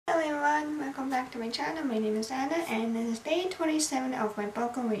everyone, welcome back to my channel. My name is Anna and this is day 27 of my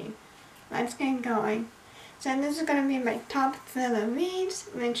Book O Ween. Let's get going. So this is going to be my top thriller reads,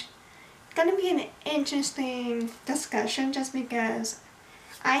 which is going to be an interesting discussion just because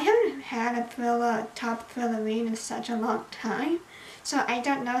I haven't had a top thriller read in such a long time. So I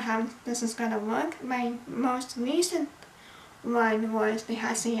don't know how this is going to work. My most recent one was The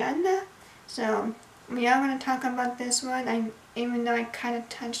Hacienda. So we are going to talk about this one. Even though I kind of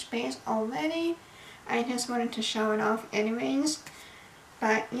touched base already, I just wanted to show it off anyways.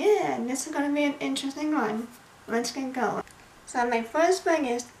 But yeah, this is going to be an interesting one. Let's get going. So my first book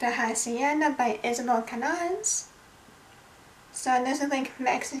is The Hacienda by Isabel Canals. So this is like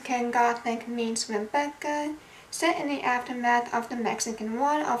Mexican Gothic meets Rebecca, set in the aftermath of the Mexican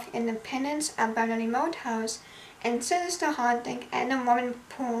War of Independence about a remote house and sinister haunting and a woman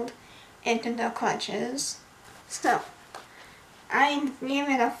pulled into their clutches. So, I gave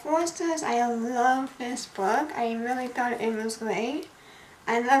it a 4 stars. I love this book. I really thought it was great.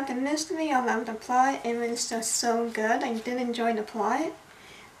 I love the mystery, I love the plot. It was just so good. I did enjoy the plot.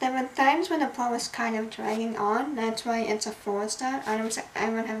 There were times when the plot was kind of dragging on. That's why it's a 4 star. I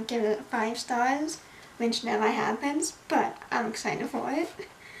would have given it 5 stars, which never happens, but I'm excited for it.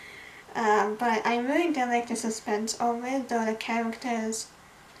 But I really did like the suspense of it, though the characters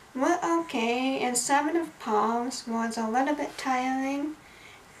were okay, and some of the poems was a little bit tiring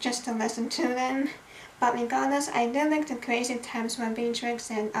just to listen to them. But regardless, I did like the crazy times where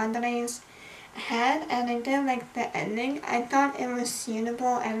Beatrix and Andres had, and I did like the ending. I thought it was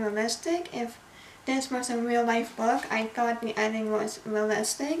suitable and realistic. If this was a real life book, I thought the ending was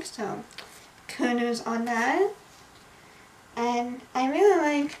realistic, so kudos on that. And I really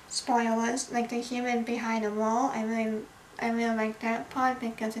like spoilers, like the human behind the wall. I really like that part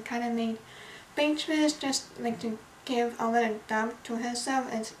because it kind of made Beatrice just like to give a little dump to herself,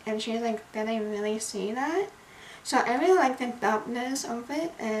 and she's like, did I really see that? So I really like the dumpness of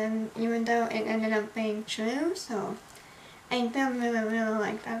it, and even though it ended up being true, so I did really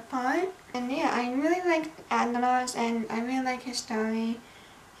like that part. And yeah, I really liked Adler's, and I really like his story,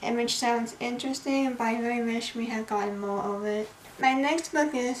 and which sounds interesting, but I really wish we had gotten more of it. My next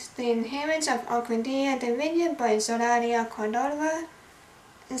book is The Inheritance of Orquídea de Villa by Zoraida Cordova.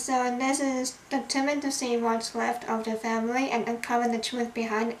 So this is determined to see what's left of the family and uncover the truth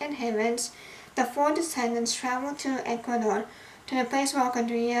behind the inheritance. The 4 descendants travel to Ecuador, to the place where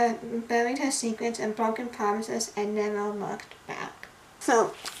Orquídea buried her secrets and broken promises and never looked back.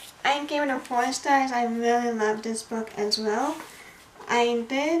 So I gave it a 4 stars. I really loved this book as well. I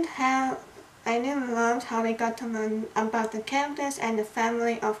did love how we got to learn about the characters and the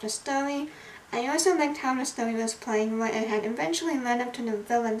family of the story. I also liked how the story was playing, where it had eventually led up to the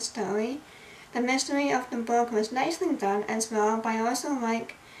villain story. The mystery of the book was nicely done as well, but I also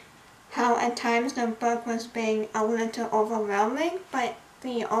like how at times the book was being a little overwhelming, but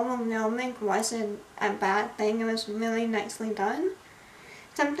the overwhelming wasn't a bad thing. It was really nicely done.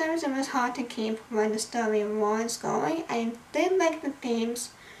 Sometimes it was hard to keep where the story was going. I did like the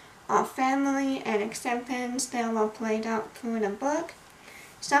themes of family and acceptance that were played out through the book.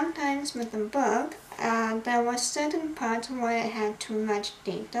 Sometimes with the book, there were certain parts where it had too much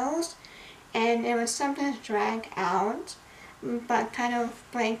details, and it would sometimes drag out, but kind of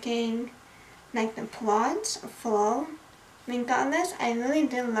breaking like the plot's flow. Regardless, I really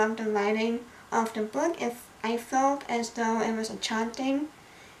did love the writing of the book. I felt as though it was enchanting.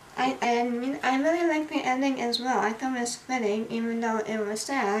 I really liked the ending as well. I thought it was fitting, even though it was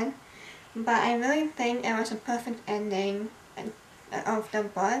sad. But I really think it was a perfect ending of the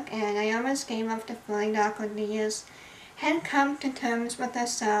book, and I almost gave up the feeling that Cornelius had come to terms with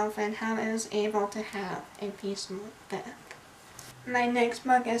herself and how it was able to have a peaceful death. My next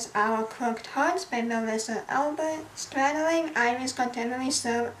book is Our Crooked Hearts by Melissa Albert. Straddling Ivy's contemporary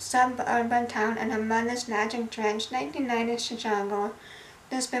suburban town and her mother's magic-drenched 1990s Chicago,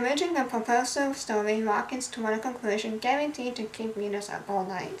 this bewitching and propulsive story rockets toward a conclusion guaranteed to keep readers up all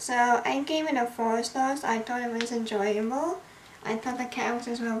night. So I gave it a 4 stars. I thought it was enjoyable. I thought the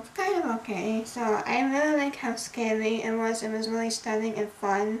characters were kind of okay. So I really like how scary it was. It was really stunning and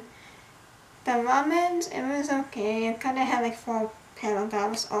fun. The romance, it was okay. It kind of had like 4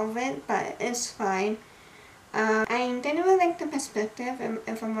 paragraphs of it, but it's fine. I didn't really like the perspective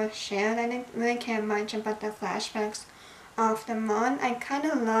if it was shared. I didn't really care much about the flashbacks of the mom. I kind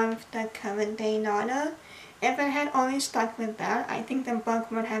of loved the current day daughter. If it had only stuck with that, I think the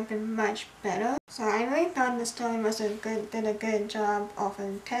book would have been much better. So I really thought the story did a good job of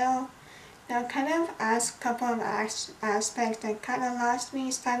a tell. There kind of a couple of aspects that kind of lost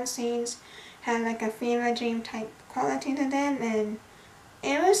me. Some scenes had like a fever dream type quality to them, and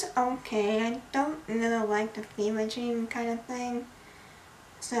It was okay. I don't really like the fever dream kind of thing.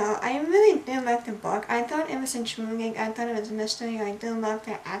 So I really did like the book. I thought it was intriguing. I thought it was a mystery. I did love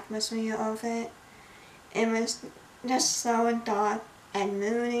the atmosphere of it. It was just so dark and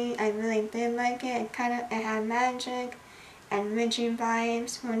moody. I really did like it. It had magic and witchy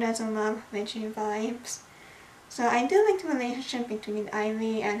vibes. Who doesn't love witchy vibes? So I do like the relationship between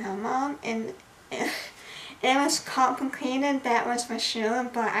Ivy and her mom, and it was complicated, that was for sure,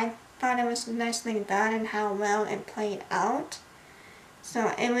 but I thought it was nicely done and how well it played out.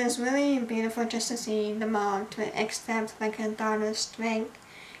 So it was really beautiful just to see the mom to accept like her daughter's strength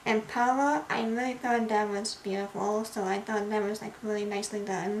and power. I really thought that was beautiful, so I thought that was like really nicely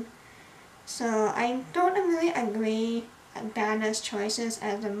done. So I don't really agree with Dana's choices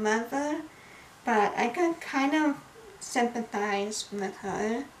as a mother, but I could kind of sympathize with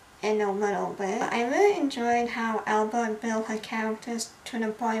her in a little bit. I really enjoyed how Alba built her characters to the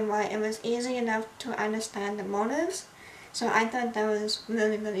point where it was easy enough to understand the motives. So I thought that was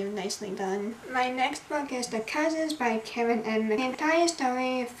really, really nicely done. My next book is The Cousins by Karen and Mick. The entire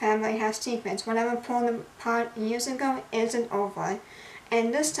story family has secrets. Whatever pulled them apart years ago isn't over.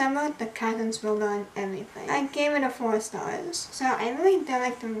 And this summer, the cousins will learn everything. I gave it a 4 stars. So I really did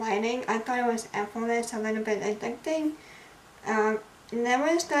like the writing. I thought it was effortless, a little bit addicting. There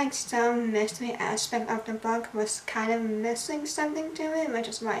was like some mystery aspect of the book was kind of missing something to it, which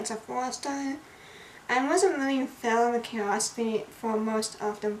is why it's a 4 star. I wasn't really filled with curiosity for most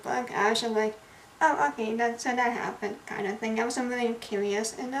of the book. I was just like, oh okay, that happened kind of thing. I wasn't really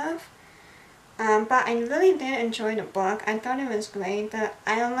curious enough. But I really did enjoy the book. I thought it was great. The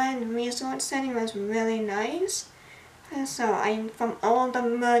island resort setting was really nice. From all the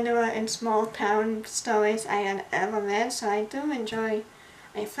murderer and small town stories I had ever read, so I do enjoy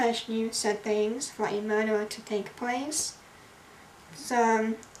a fresh new settings for a murderer to take place.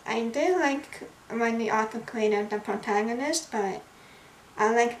 So I did like when the author created the protagonist, but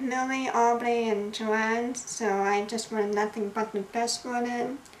I like Millie, Aubrey, and Joanne, so I just wanted nothing but the best for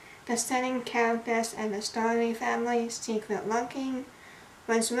them. The setting, characters, and the story family, secret looking,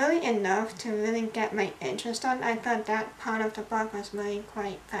 was really enough to really get my interest on. I thought that part of the book was really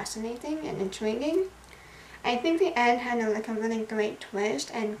quite fascinating and intriguing. I think the end had a really great twist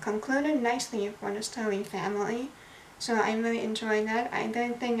and concluded nicely for the story family. So I really enjoyed that. I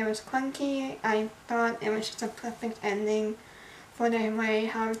didn't think it was clunky. I thought it was just a perfect ending for the way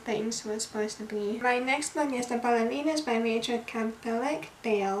how things were supposed to be. My next book is The Ballerinas by Rachel Campbell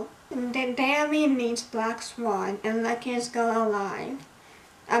Dale. Dale meets Black Swan and Luckiest Girl Alive,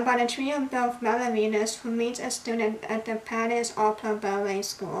 about a trio of both ballerinas who meets a student at the Paris Opera Ballet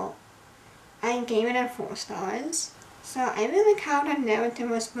School. I gave it a 4 stars. So I really like how the narrative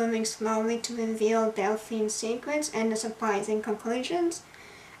was moving slowly to reveal Delphine's secrets and the surprising conclusions,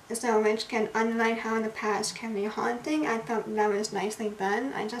 so which can unlike how the past can be haunting. I thought that was nicely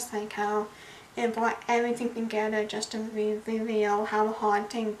done. I just like how it brought everything together just to reveal how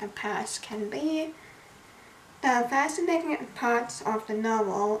haunting the past can be. The fascinating parts of the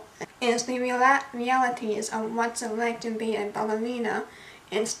novel is the realities of what's it like to be a ballerina.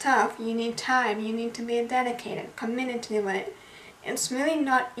 It's tough, you need time, you need to be dedicated, committed to it. It's really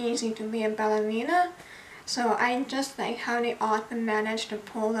not easy to be a ballerina, so I just like how the author managed to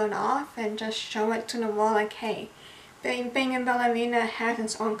pull it off and just show it to the world like, hey, being a ballerina has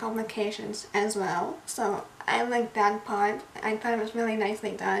its own complications as well. So I like that part. I thought it was really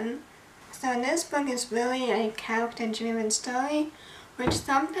nicely done. So this book is really a character-driven story, which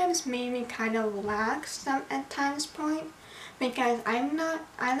sometimes made me kind of lax at times point, because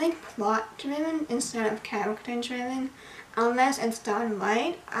I like plot-driven instead of character-driven. Unless it's done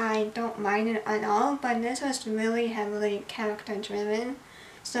right, I don't mind it at all, but this was really heavily character-driven.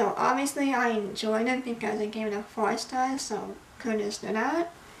 So obviously I enjoyed it because I gave it a 4 stars, so kudos to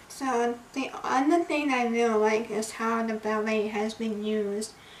that. So the other thing I really like is how the ballet has been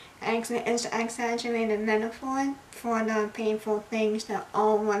used as an exaggerated metaphor for the painful things that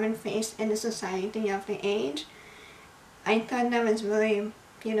all women face in the society of the age. I thought that was really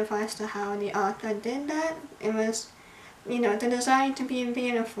beautiful as to how the author did that. It was, the desire to be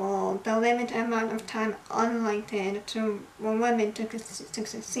beautiful, the limited amount of time unlimited to for women to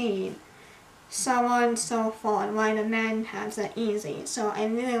succeed, so on and so forth, while the man has it easy. So I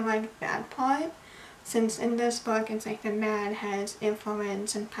really like that part, since in this book it's like the man has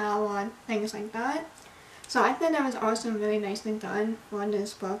influence and power and things like that. So I think that was also really nicely done for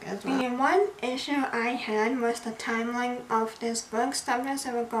this book as well. The one issue I had was the timeline of this book. Sometimes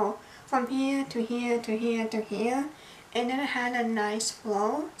it would go from here to here to here to here, and then it had a nice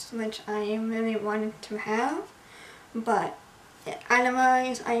flow, which I really wanted to have. But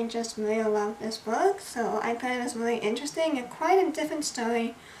Otherwise, I just really love this book, so I thought it was really interesting and quite a different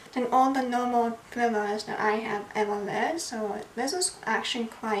story than all the normal thrillers that I have ever read, so this was actually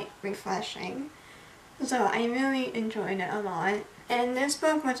quite refreshing. So I really enjoyed it a lot. And this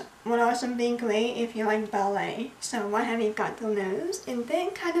book would also be great if you like ballet. So what have you got to lose? It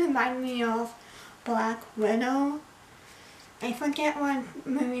did kind of remind me of Black Widow. I forget what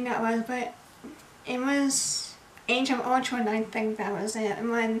movie that was, but it was Age of Ultron, I think that was it.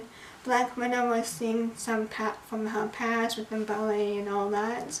 And when Black Widow was seeing some from her past with the ballet and all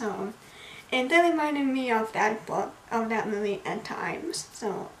that, so it did reminded me of that book, of that movie at times.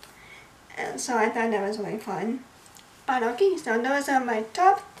 So I thought that was really fun. But okay, so those are my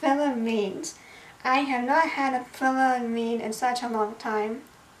top thriller reads. I have not had a thriller read in such a long time.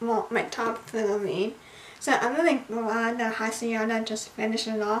 Well, my top thriller read. So I'm really glad that Hasiana just finished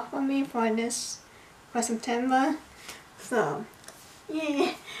it off for me for September. So,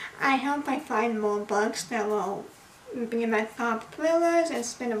 yeah, I hope I find more books that will be my top thrillers.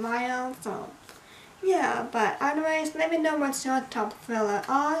 It's been a while, so yeah, but otherwise, let me know what's your top thriller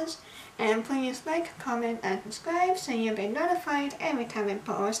is. And please like, comment, and subscribe so you'll be notified every time I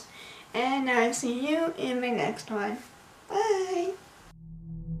post. And I'll see you in my next one. Bye!